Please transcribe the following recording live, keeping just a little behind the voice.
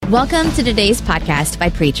Welcome to today's podcast by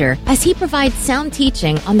Preacher, as he provides sound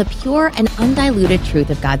teaching on the pure and undiluted truth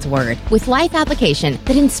of God's Word, with life application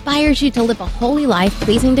that inspires you to live a holy life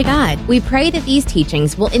pleasing to God. We pray that these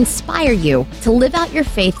teachings will inspire you to live out your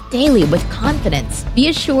faith daily with confidence. Be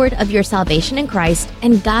assured of your salvation in Christ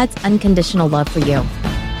and God's unconditional love for you.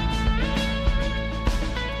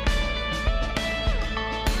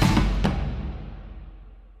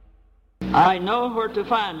 I know where to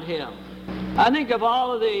find him. I think of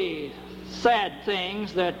all of the sad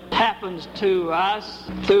things that happens to us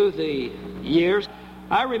through the years.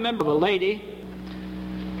 I remember a lady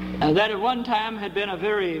that at one time had been a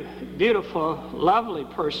very beautiful, lovely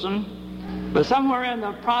person, but somewhere in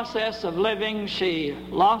the process of living, she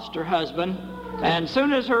lost her husband, and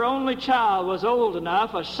soon as her only child was old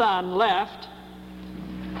enough, a son left,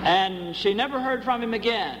 and she never heard from him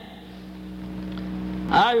again.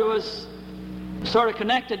 I was sort of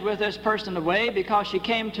connected with this person in a way because she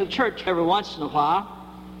came to church every once in a while,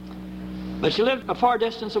 but she lived a far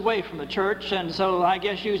distance away from the church, and so I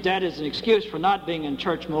guess used that as an excuse for not being in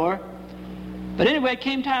church more. But anyway, it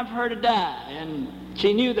came time for her to die, and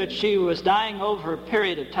she knew that she was dying over a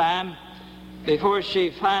period of time before she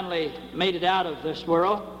finally made it out of this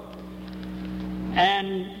world.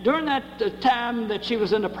 And during that time that she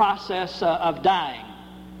was in the process of dying,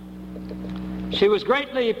 she was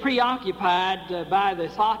greatly preoccupied by the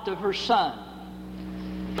thought of her son,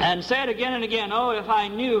 and said again and again, "Oh, if I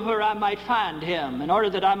knew where I might find him, in order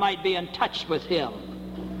that I might be in touch with him."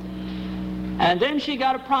 And then she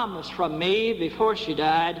got a promise from me before she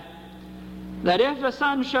died that if the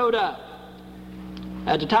son showed up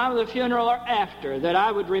at the time of the funeral or after, that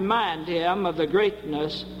I would remind him of the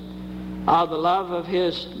greatness of the love of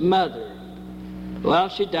his mother. Well,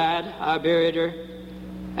 she died. I buried her.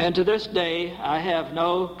 And to this day, I have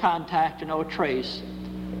no contact and no trace.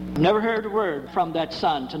 Never heard a word from that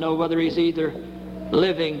son to know whether he's either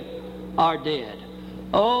living or dead.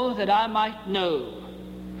 Oh, that I might know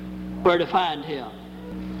where to find him.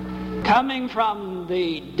 Coming from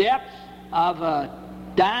the depth of a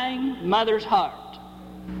dying mother's heart,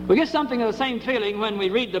 we get something of the same feeling when we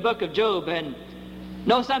read the book of Job and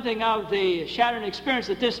know something of the shattering experience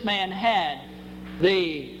that this man had.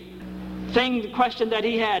 The question that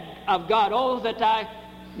he had of God, "Oh, that I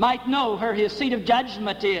might know where his seat of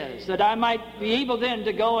judgment is, that I might be able then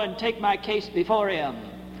to go and take my case before him."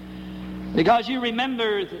 Because you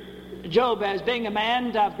remember Job as being a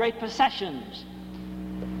man of great possessions,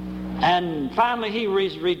 and finally he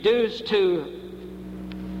was reduced to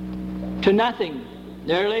nothing,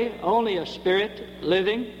 nearly, only a spirit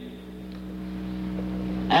living.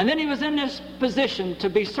 And then he was in this position to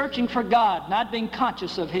be searching for God, not being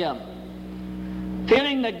conscious of him,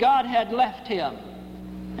 feeling that God had left him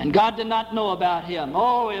and God did not know about him.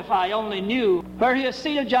 "Oh, if I only knew where his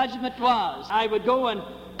seat of judgment was, I would go and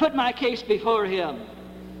put my case before him."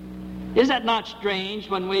 Is that not strange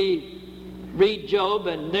when we read Job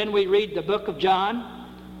and then we read the book of John?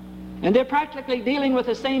 And they're practically dealing with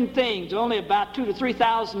the same things, only about 2,000 to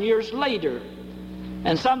 3,000 years later.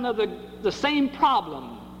 And some of the same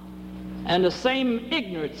problem and the same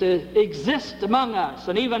ignorance exist among us,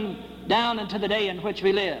 and even down into the day in which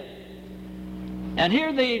we live. And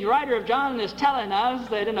here the writer of John is telling us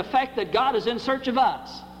that in effect that God is in search of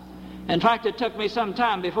us. In fact, it took me some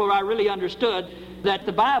time before I really understood that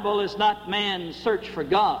the Bible is not man's search for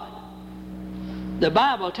God. The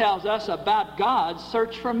Bible tells us about God's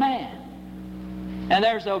search for man. And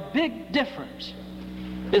there's a big difference.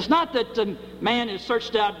 It's not that man has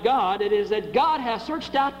searched out God, it is that God has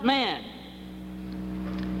searched out man.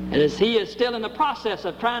 And as he is still in the process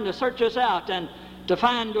of trying to search us out and to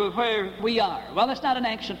find where we are. Well, it's not an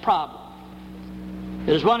ancient problem.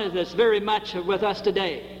 It is one that's very much with us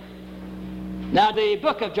today. Now, the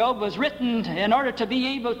book of Job was written in order to be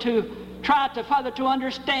able to try to further to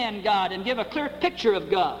understand God and give a clear picture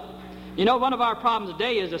of God. You know, one of our problems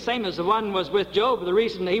today is the same as the one was with Job. The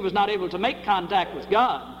reason he was not able to make contact with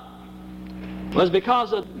God was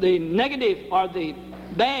because of the negative or the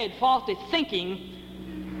bad, faulty thinking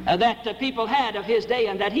that people had of his day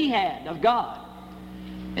and that he had of God.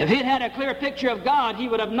 If he'd had a clear picture of God, he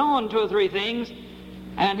would have known 2 or 3 things,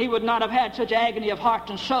 and he would not have had such agony of heart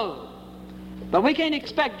and soul. But we can't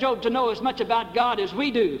expect Job to know as much about God as we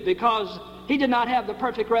do, because he did not have the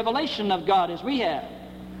perfect revelation of God as we have.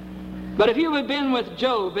 But if you had been with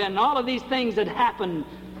Job and all of these things that happened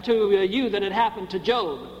to you that had happened to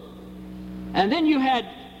Job, and then you had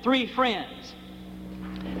 3 friends,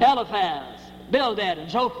 Eliphaz, Bildad, and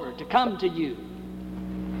Zophar, to come to you,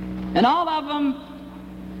 and all of them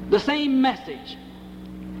the same message.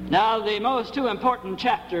 Now, the most two important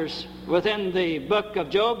chapters within the book of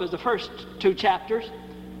Job is the first two chapters.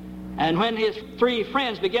 And when his three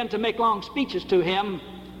friends began to make long speeches to him,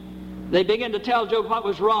 they began to tell Job what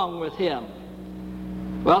was wrong with him.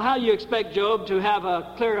 Well, how do you expect Job to have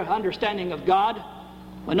a clear understanding of God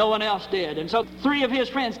when no one else did? And so three of his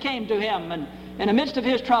friends came to him, and in the midst of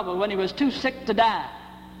his trouble, when he was too sick to die,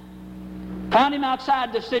 found him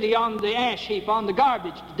outside the city on the ash heap, on the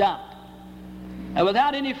garbage dump, and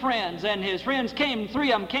without any friends. And his friends came,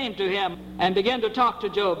 three of them came to him and began to talk to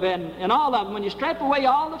Job. And all of them, when you strip away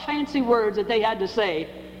all the fancy words that they had to say,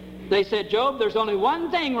 they said, Job, there's only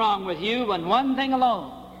one thing wrong with you and one thing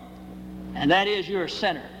alone, and that is you're a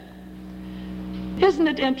sinner. Isn't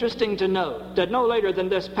it interesting to note that no later than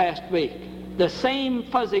this past week, the same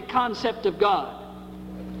fuzzy concept of God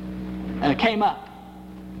came up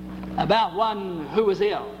about one who was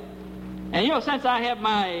ill. And you know, since I have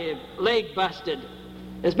my leg busted,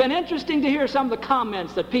 it's been interesting to hear some of the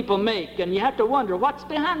comments that people make, and you have to wonder what's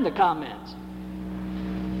behind the comments.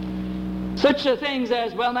 Such things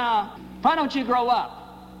as, well now, why don't you grow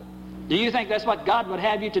up? Do you think that's what God would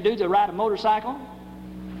have you to do, to ride a motorcycle?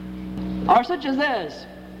 Or such as this,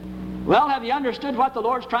 well, have you understood what the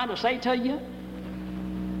Lord's trying to say to you?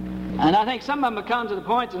 And I think some of them have come to the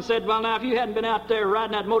point and said, well now, if you hadn't been out there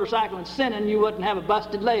riding that motorcycle and sinning, you wouldn't have a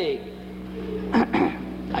busted leg.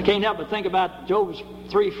 I can't help but think about Job's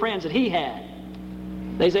three friends that he had.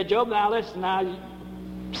 They said, Job, now listen, now,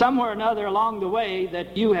 somewhere or another along the way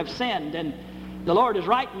that you have sinned, and the Lord is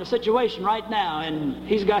righting the situation right now, and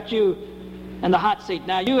he's got you in the hot seat.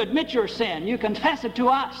 Now you admit your sin, you confess it to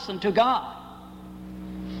us and to God,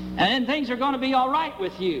 and then things are going to be all right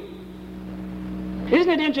with you. Isn't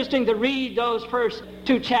it interesting to read those first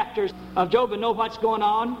two chapters of Job and know what's going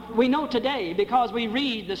on? We know today because we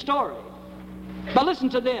read the story. But listen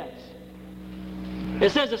to this.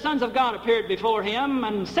 It says the sons of God appeared before him,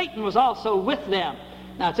 and Satan was also with them.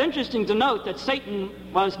 Now it's interesting to note that Satan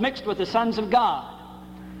was mixed with the sons of God.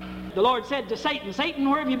 The Lord said to Satan, Satan,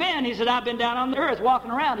 where have you been? He said, I've been down on the earth walking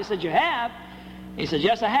around. He said, you have? He said,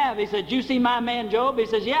 yes, I have. He said, you see my man Job? He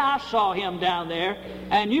says, yeah, I saw him down there,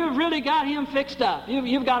 and you've really got him fixed up.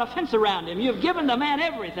 You've got a fence around him. You've given the man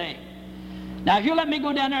everything. Now if you let me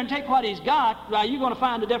go down there and take what he's got, well, you're going to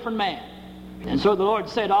find a different man. And so the Lord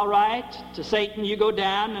said, all right, to Satan, you go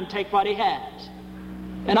down and take what he has.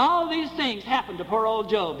 And all these things happened to poor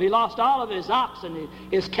old Job. He lost all of his oxen,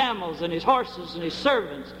 his camels, and his horses, and his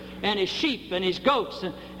servants, and his sheep, and his goats,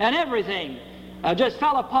 and everything just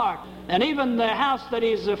fell apart. And even the house that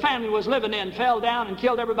his family was living in fell down and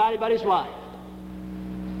killed everybody but his wife.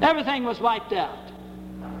 Everything was wiped out.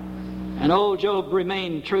 And old Job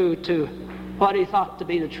remained true to what he thought to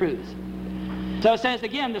be the truth. So it says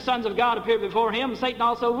again, the sons of God appeared before him, Satan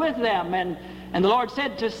also with them. And the Lord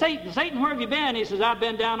said to Satan, Satan, where have you been? He says, I've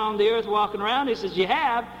been down on the earth walking around. He says, you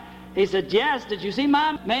have? He said, yes. Did you see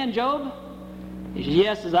my man Job? He said,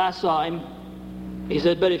 yes, as I saw him. He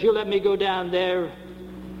said, but if you let me go down there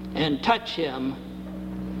and touch him,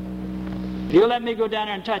 if you let me go down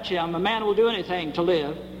there and touch him, a man will do anything to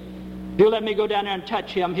live. If you let me go down there and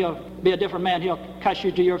touch him, he'll be a different man. He'll cuss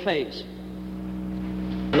you to your face.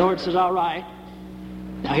 The Lord says, all right.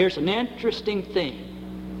 Now here's an interesting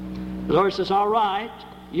thing. The Lord says, all right,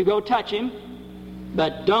 you go touch him,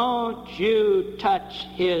 but don't you touch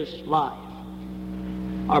his life.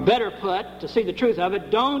 Or better put, to see the truth of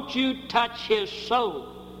it, don't you touch his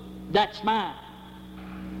soul. That's mine.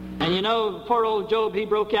 And you know, poor old Job, he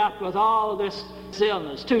broke out with all this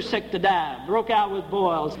illness, too sick to die, broke out with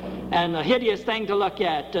boils, and a hideous thing to look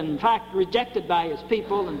at, and in fact rejected by his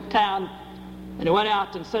people and town, and he went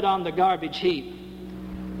out and sat on the garbage heap.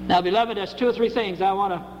 Now, beloved, there's two or three things I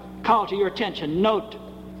want to call to your attention. Note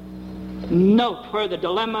where the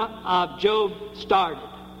dilemma of Job started.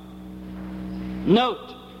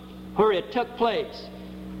 Note where it took place,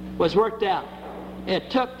 was worked out. It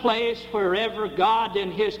took place wherever God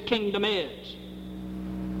in his kingdom is.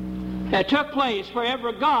 It took place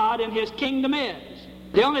wherever God in his kingdom is.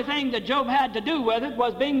 The only thing that Job had to do with it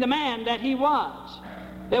was being the man that he was.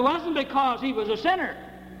 It wasn't because he was a sinner.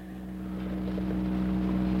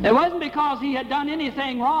 It wasn't because he had done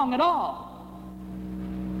anything wrong at all.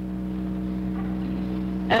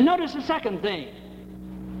 And notice the second thing.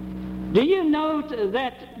 Do you note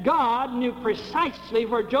that God knew precisely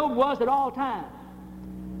where Job was at all times?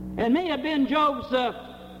 It may have been Job's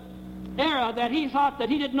era that he thought that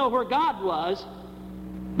he didn't know where God was,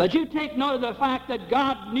 but you take note of the fact that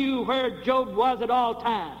God knew where Job was at all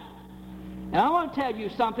times. And I want to tell you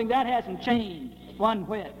something, that hasn't changed one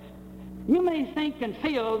whit. You may think and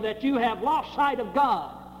feel that you have lost sight of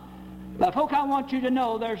God, But folk, I want you to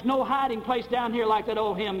know there's no hiding place down here like that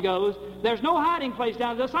old hymn goes. There's no hiding place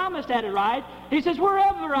down there. The psalmist had it right. He says,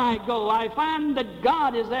 wherever I go, I find that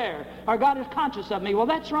God is there, or God is conscious of me. Well,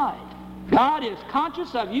 that's right. God is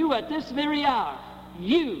conscious of you at this very hour.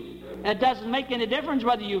 You. It doesn't make any difference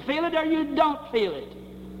whether you feel it or you don't feel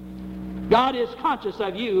it. God is conscious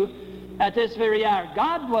of you at this very hour.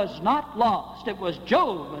 God was not lost. It was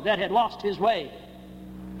Job that had lost his way.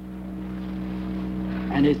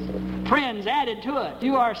 And his friends added to it,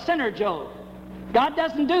 you are a sinner, Job. God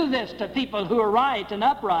doesn't do this to people who are right and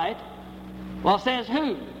upright. Well, says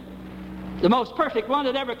who? The most perfect one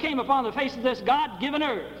that ever came upon the face of this God-given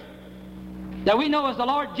earth, that we know as the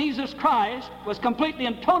Lord Jesus Christ, was completely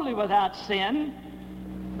and totally without sin,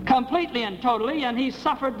 completely and totally, and he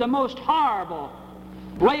suffered the most horrible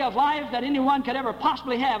way of life that anyone could ever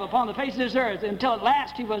possibly have upon the face of this earth, until at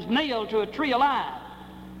last he was nailed to a tree alive.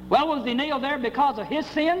 Well, was he nailed there because of his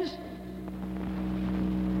sins?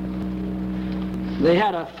 They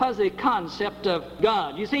had a fuzzy concept of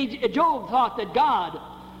God. You see, Job thought that God,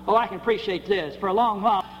 oh, I can appreciate this. For a long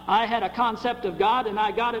while, I had a concept of God, and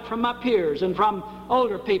I got it from my peers and from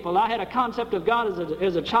older people. I had a concept of God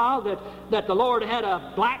as a child that the Lord had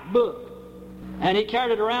a black book, and he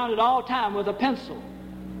carried it around at all time with a pencil.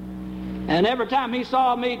 And every time he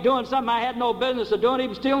saw me doing something I had no business of doing,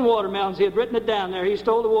 even stealing watermelons, he had written it down there. He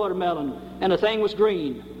stole the watermelon, and the thing was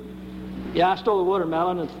green. Yeah, I stole the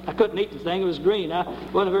watermelon, and I couldn't eat the thing. It was green. I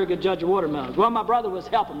wasn't a very good judge of watermelons. Well, my brother was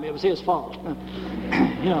helping me. It was his fault.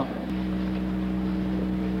 You know.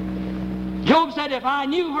 Job said, if I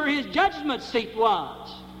knew where his judgment seat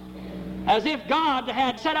was, as if God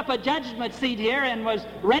had set up a judgment seat here and was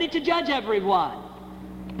ready to judge everyone,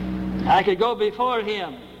 I could go before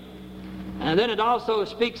him. And then it also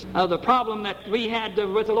speaks of the problem that we had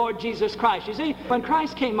with the Lord Jesus Christ. You see, when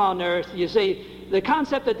Christ came on earth, you see, the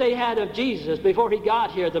concept that they had of Jesus before he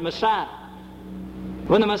got here, the Messiah,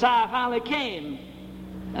 when the Messiah finally came,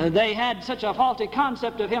 they had such a faulty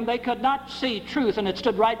concept of him, they could not see truth, and it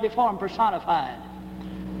stood right before them personified.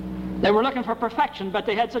 They were looking for perfection, but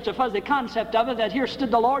they had such a fuzzy concept of it that here stood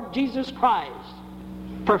the Lord Jesus Christ,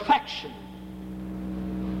 perfection.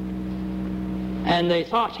 And they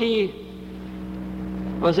thought he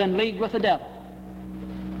was in league with the devil.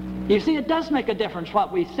 You see, it does make a difference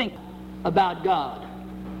what we think about God.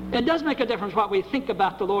 It does make a difference what we think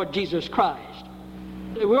about the Lord Jesus Christ.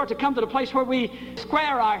 We ought to come to the place where we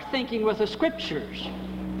square our thinking with the Scriptures.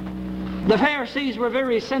 The Pharisees were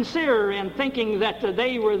very sincere in thinking that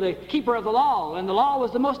they were the keeper of the law, and the law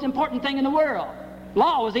was the most important thing in the world.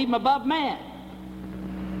 Law was even above man.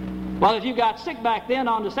 Well, if you got sick back then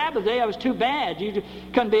on the Sabbath day, it was too bad. You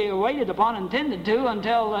couldn't be waited upon and tended to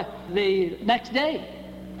until the next day.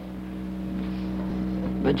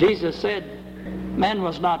 But Jesus said, man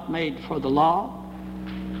was not made for the law.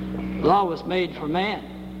 The law was made for man.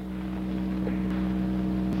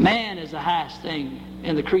 Man is the highest thing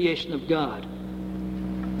in the creation of God.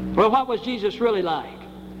 Well, what was Jesus really like?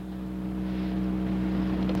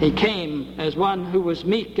 He came as one who was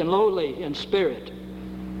meek and lowly in spirit.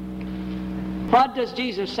 What does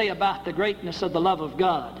Jesus say about the greatness of the love of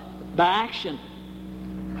God? By action.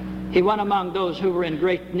 He went among those who were in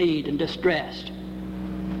great need and distressed.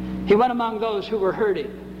 He went among those who were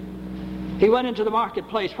hurting. He went into the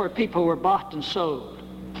marketplace where people were bought and sold.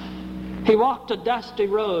 He walked the dusty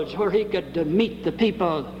roads where he could meet the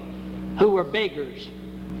people who were beggars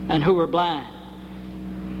and who were blind.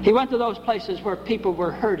 He went to those places where people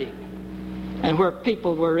were hurting and where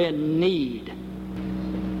people were in need.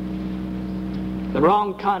 The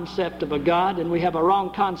wrong concept of a God, and we have a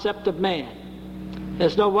wrong concept of man.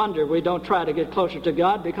 It's no wonder we don't try to get closer to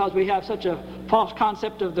God, because we have such a false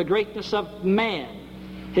concept of the greatness of man,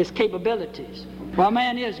 his capabilities. Well,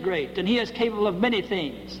 man is great, and he is capable of many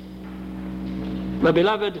things. But,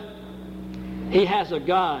 beloved, he has a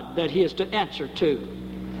God that he is to answer to.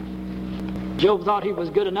 Job thought he was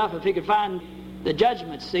good enough if he could find the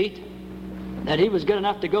judgment seat, that he was good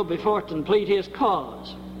enough to go before it and plead his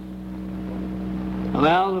cause.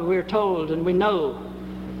 Well, we're told and we know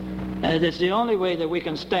that it's the only way that we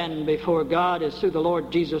can stand before God is through the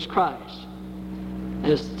Lord Jesus Christ.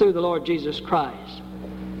 It's through the Lord Jesus Christ.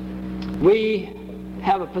 We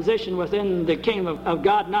have a position within the kingdom of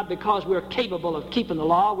God not because we're capable of keeping the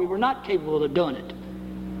law. We were not capable of doing it.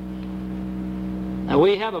 And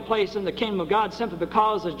we have a place in the kingdom of God simply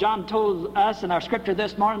because, as John told us in our scripture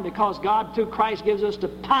this morning, because God through Christ gives us the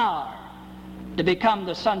power to become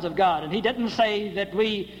the sons of God. And he didn't say that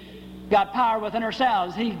we got power within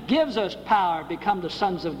ourselves. He gives us power to become the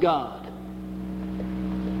sons of God.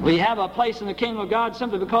 We have a place in the kingdom of God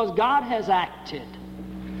simply because God has acted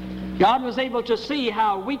God was able to see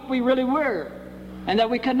how weak we really were, and that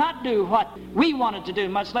we could not do what we wanted to do,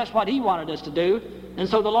 much less what He wanted us to do. And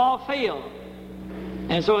so the law failed.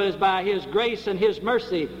 And so it is by His grace and His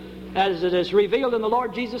mercy, as it is revealed in the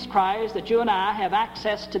Lord Jesus Christ, that you and I have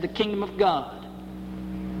access to the kingdom of God.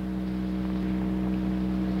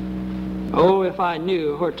 Oh, if I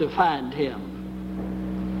knew where to find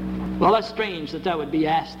Him. Well, that's strange that would be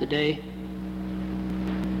asked today.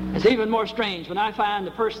 It's even more strange when I find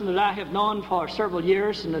the person that I have known for several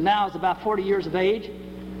years, and now is about 40 years of age,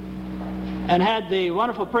 and had the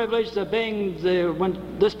wonderful privilege of being,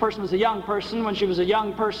 when this person was a young person, when she was a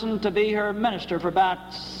young person, to be her minister for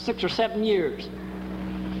about 6 or 7 years.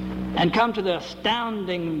 And come to the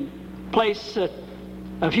astounding place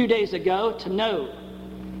a few days ago to know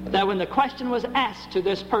that when the question was asked to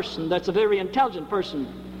this person, that's a very intelligent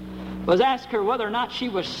person, was asked her whether or not she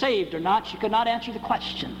was saved or not, she could not answer the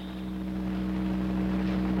question.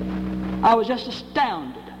 I was just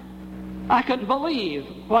astounded. I couldn't believe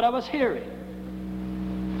what I was hearing.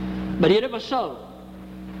 But yet it was so.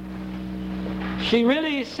 She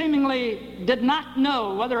really seemingly did not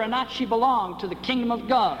know whether or not she belonged to the kingdom of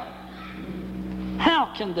God.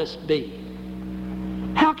 How can this be?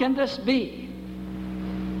 How can this be?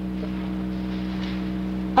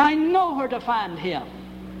 I know where to find Him.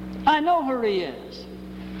 I know where He is.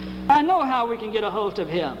 I know how we can get a hold of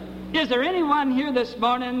Him. Is there anyone here this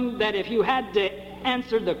morning that if you had to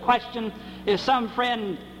answer the question, if some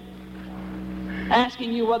friend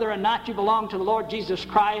asking you whether or not you belong to the Lord Jesus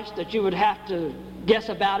Christ, that you would have to guess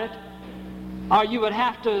about it? Or you would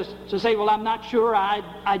have to say, well, I'm not sure,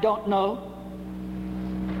 I don't know.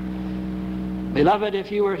 Beloved, if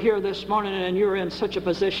you were here this morning and you're in such a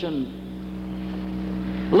position,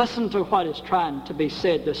 listen to what is trying to be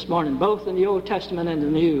said this morning, both in the Old Testament and the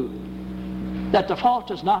New, that the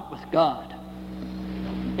fault is not with God.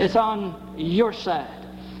 It's on your side.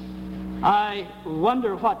 I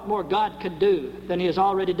wonder what more God could do than He has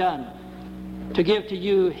already done to give to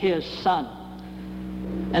you His Son.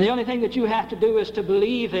 And the only thing that you have to do is to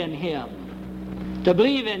believe in Him. To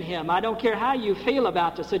believe in Him. I don't care how you feel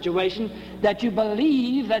about the situation, that you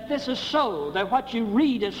believe that this is so, that what you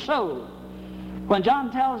read is so. When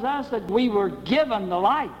John tells us that we were given the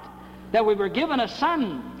light, that we were given a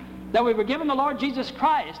Son, that we were given the Lord Jesus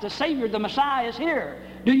Christ, the Savior, the Messiah is here.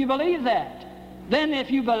 Do you believe that? Then if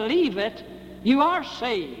you believe it, you are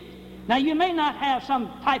saved. Now you may not have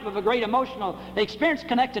some type of a great emotional experience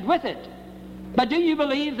connected with it, but do you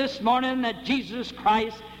believe this morning that Jesus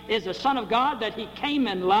Christ is the Son of God, that He came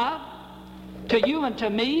in love to you and to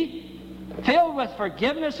me, filled with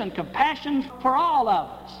forgiveness and compassion for all of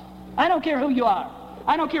us? I don't care who you are.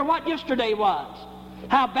 I don't care what yesterday was,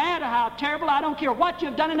 how bad or how terrible. I don't care what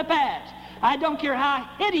you've done in the past. I don't care how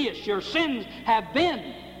hideous your sins have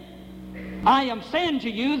been. I am saying to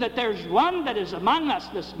you that there's one that is among us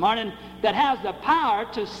this morning that has the power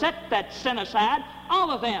to set that sin aside, all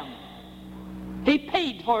of them. He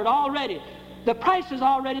paid for it already. The price has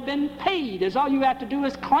already been paid. All you have to do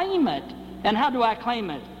is claim it. And how do I claim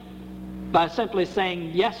it? By simply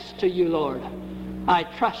saying yes to you, Lord. I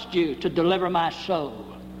trust you to deliver my soul.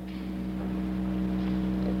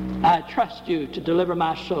 I trust you to deliver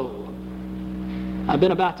my soul. I've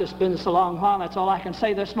been about this business a long while. That's all I can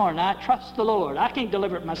say this morning. I trust the Lord. I can't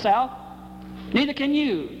deliver it myself. Neither can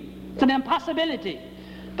you. It's an impossibility.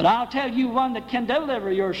 But I'll tell you one that can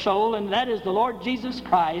deliver your soul, and that is the Lord Jesus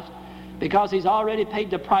Christ, because He's already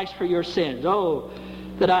paid the price for your sins. Oh,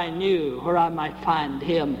 that I knew where I might find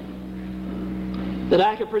Him, that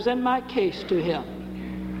I could present my case to Him.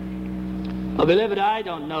 Oh, beloved, I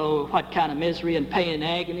don't know what kind of misery and pain and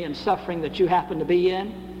agony and suffering that you happen to be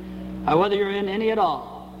in, or whether you're in any at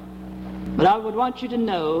all. But I would want you to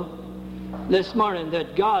know this morning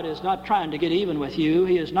that God is not trying to get even with you.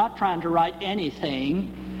 He is not trying to write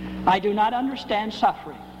anything. I do not understand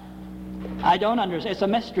suffering. I don't understand. It's a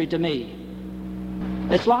mystery to me.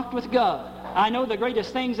 It's locked with God. I know the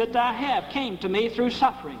greatest things that I have came to me through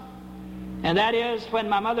suffering. And that is when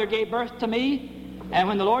my mother gave birth to me and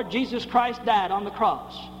when the Lord Jesus Christ died on the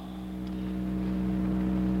cross.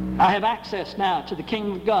 I have access now to the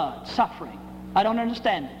kingdom of God, suffering. I don't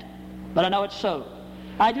understand it, but I know it's so.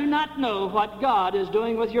 I do not know what God is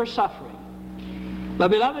doing with your suffering.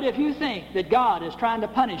 But beloved, if you think that God is trying to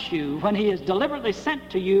punish you when He has deliberately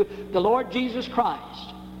sent to you the Lord Jesus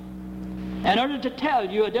Christ in order to tell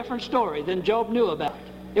you a different story than Job knew about,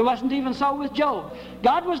 it wasn't even so with Job.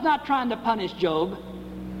 God was not trying to punish Job.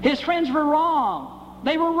 His friends were wrong.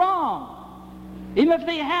 They were wrong. Even if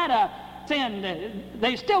they had a sin,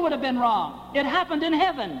 they still would have been wrong. It happened in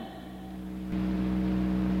heaven.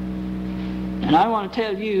 And I want to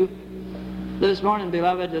tell you This morning,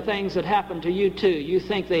 beloved, the things that happen to you too, you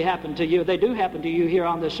think they happen to you. They do happen to you here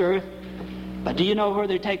on this earth. But do you know where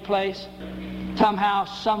they take place? Somehow,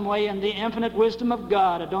 some way, in the infinite wisdom of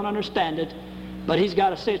God. I don't understand it, but He's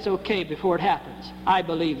got to say it's okay before it happens. I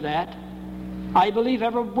believe that. I believe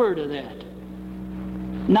every word of that.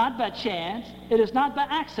 Not by chance. It is not by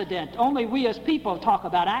accident. Only we as people talk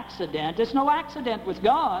about accident. It's no accident with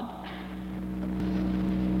God.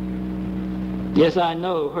 Yes, I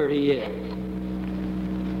know where He is.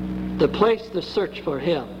 The place to search for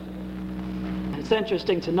Him. It's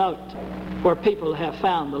interesting to note where people have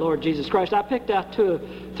found the Lord Jesus Christ. I picked out 2 or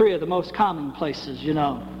 3 of the most common places,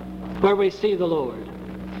 where we see the Lord.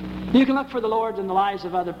 You can look for the Lord in the lives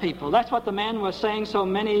of other people. That's what the man was saying so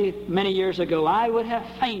many, many years ago. I would have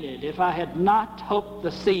fainted if I had not hoped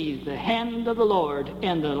to see the hand of the Lord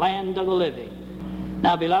in the land of the living.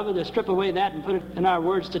 Now, beloved, to strip away that and put it in our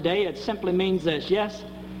words today, it simply means this. Yes,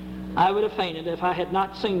 I would have fainted if I had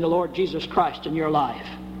not seen the Lord Jesus Christ in your life.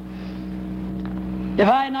 If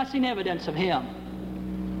I had not seen evidence of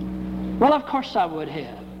Him, well, of course I would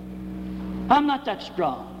have. I'm not that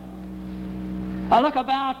strong. I look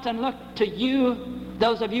about and look to you,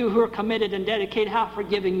 those of you who are committed and dedicated, how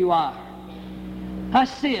forgiving you are. I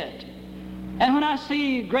see it. And when I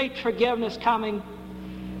see great forgiveness coming,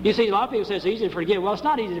 you see, a lot of people say it's easy to forgive. Well, it's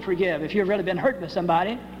not easy to forgive if you've really been hurt by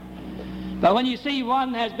somebody. But when you see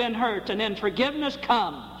one has been hurt and then forgiveness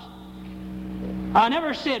comes, I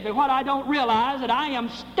never said, but what I don't realize that I am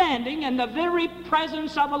standing in the very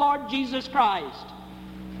presence of the Lord Jesus Christ.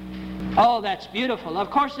 Oh, that's beautiful. Of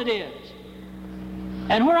course it is.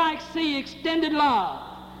 And where I see extended love,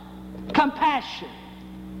 compassion,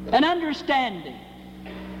 and understanding,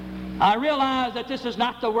 I realize that this is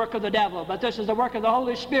not the work of the devil, but this is the work of the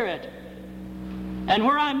Holy Spirit. And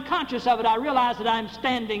where I'm conscious of it, I realize that I'm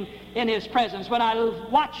standing in His presence. When I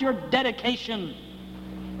watch your dedication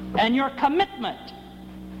and your commitment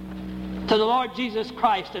to the Lord Jesus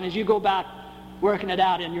Christ, and as you go about working it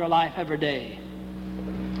out in your life every day,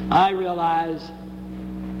 I realize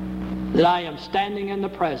that I am standing in the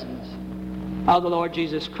presence of the Lord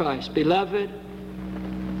Jesus Christ. Beloved,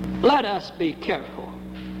 let us be careful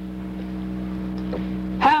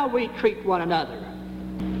how we treat one another.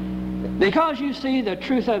 Because you see, the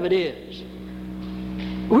truth of it is,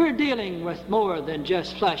 we're dealing with more than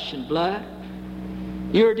just flesh and blood.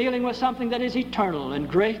 You're dealing with something that is eternal and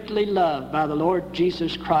greatly loved by the Lord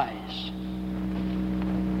Jesus Christ.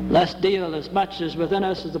 Let's deal as much as within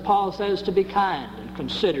us, as the Paul says, to be kind and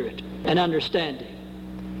considerate and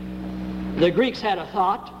understanding. The Greeks had a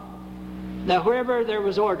thought that wherever there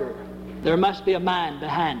was order, there must be a mind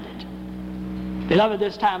behind it. Beloved,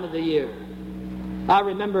 this time of the year, I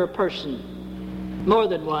remember a person, more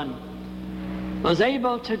than one, was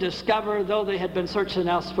able to discover, though they had been searching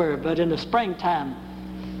elsewhere, but in the springtime,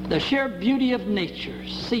 the sheer beauty of nature,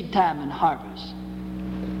 seed time and harvest.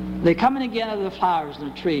 The coming again of the flowers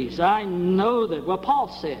and the trees. I know that, well, Paul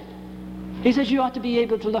said, he says you ought to be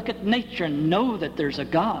able to look at nature and know that there's a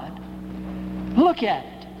God. Look at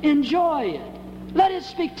it. Enjoy it. Let it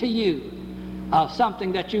speak to you of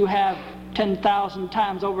something that you have 10,000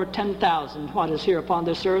 times over 10,000. What is here upon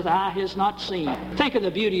this earth, eye has not seen. Think of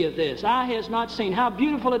the beauty of this. Eye has not seen. How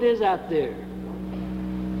beautiful it is out there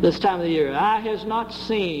this time of the year. Eye has not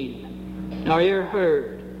seen, nor ear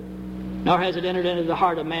heard, nor has it entered into the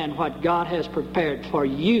heart of man what God has prepared for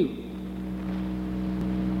you.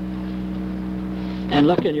 And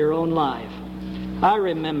look in your own life. I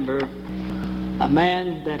remember a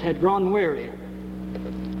man that had grown weary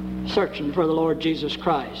searching for the Lord Jesus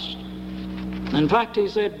Christ. In fact, he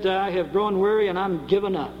said, I have grown weary and I'm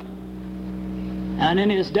given up. And in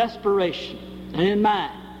his desperation and in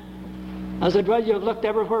mine, I said, well, you've looked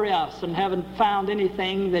everywhere else and haven't found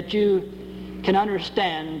anything that you can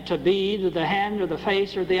understand to be either the hand or the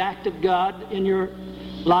face or the act of God in your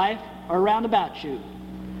life or around about you.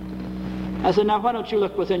 I said, now why don't you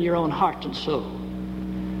look within your own heart and soul?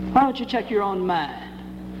 Why don't you check your own mind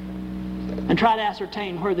and try to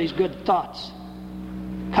ascertain where these good thoughts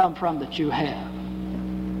come from that you have?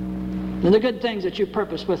 And the good things that you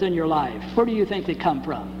purpose within your life, where do you think they come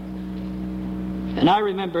from? And I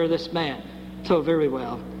remember this man so very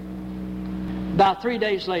well. About 3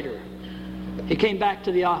 days later, he came back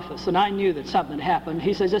to the office, and I knew that something had happened.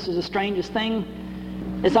 He says, this is the strangest thing.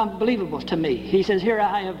 It's unbelievable to me. He says, here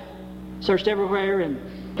I have searched everywhere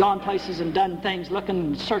and gone places and done things, looking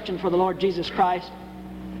and searching for the Lord Jesus Christ,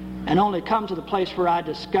 and only come to the place where I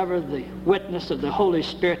discover the witness of the Holy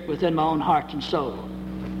Spirit within my own heart and soul.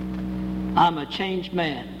 I'm a changed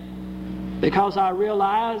man because I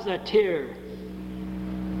realize that here,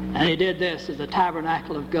 and he did this, is the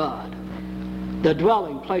tabernacle of God. the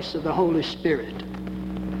dwelling place of the Holy Spirit.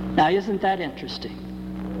 Now, isn't that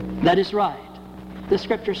interesting? That is right. The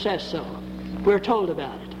Scripture says so. We're told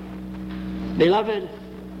about it. Beloved,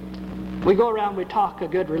 we go around, we talk a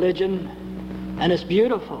good religion, and it's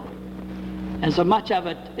beautiful. And so much of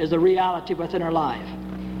it is a reality within our life.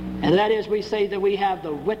 And that is, we say that we have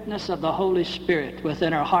the witness of the Holy Spirit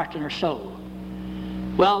within our heart and our soul.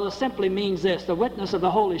 Well, it simply means this. The witness of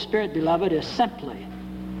the Holy Spirit, beloved, is simply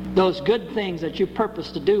those good things that you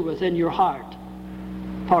purpose to do within your heart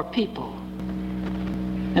for people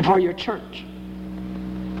and for your church.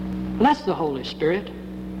 That's the Holy Spirit.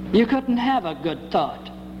 You couldn't have a good thought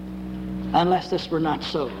unless this were not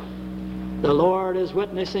so. The Lord is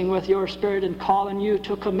witnessing with your spirit and calling you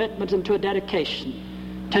to a commitment and to a dedication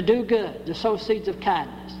to do good, to sow seeds of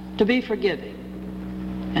kindness, to be forgiving,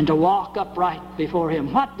 and to walk upright before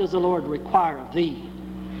Him. What does the Lord require of thee?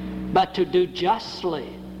 But to do justly,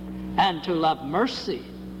 and to love mercy,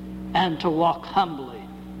 and to walk humbly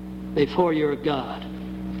before your God.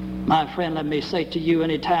 My friend, let me say to you,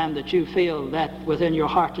 any time that you feel that within your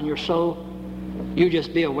heart and your soul, you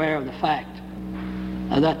just be aware of the fact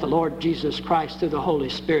that the Lord Jesus Christ through the Holy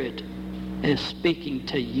Spirit is speaking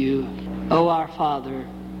to you. Oh, our Father,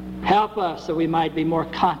 help us that we might be more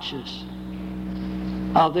conscious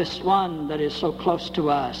of this one that is so close to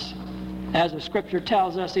us, as the Scripture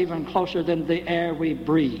tells us, even closer than the air we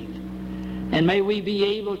breathe. And may we be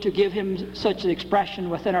able to give Him such an expression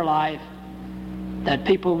within our life that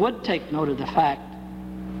people would take note of the fact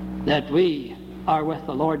that we are with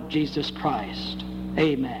the Lord Jesus Christ.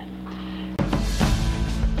 Amen.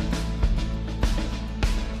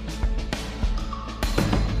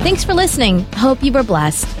 Thanks for listening. Hope you were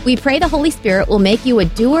blessed. We pray the Holy Spirit will make you a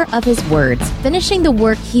doer of His words, finishing the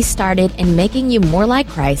work He started and making you more like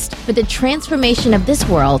Christ for the transformation of this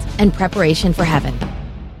world and preparation for heaven.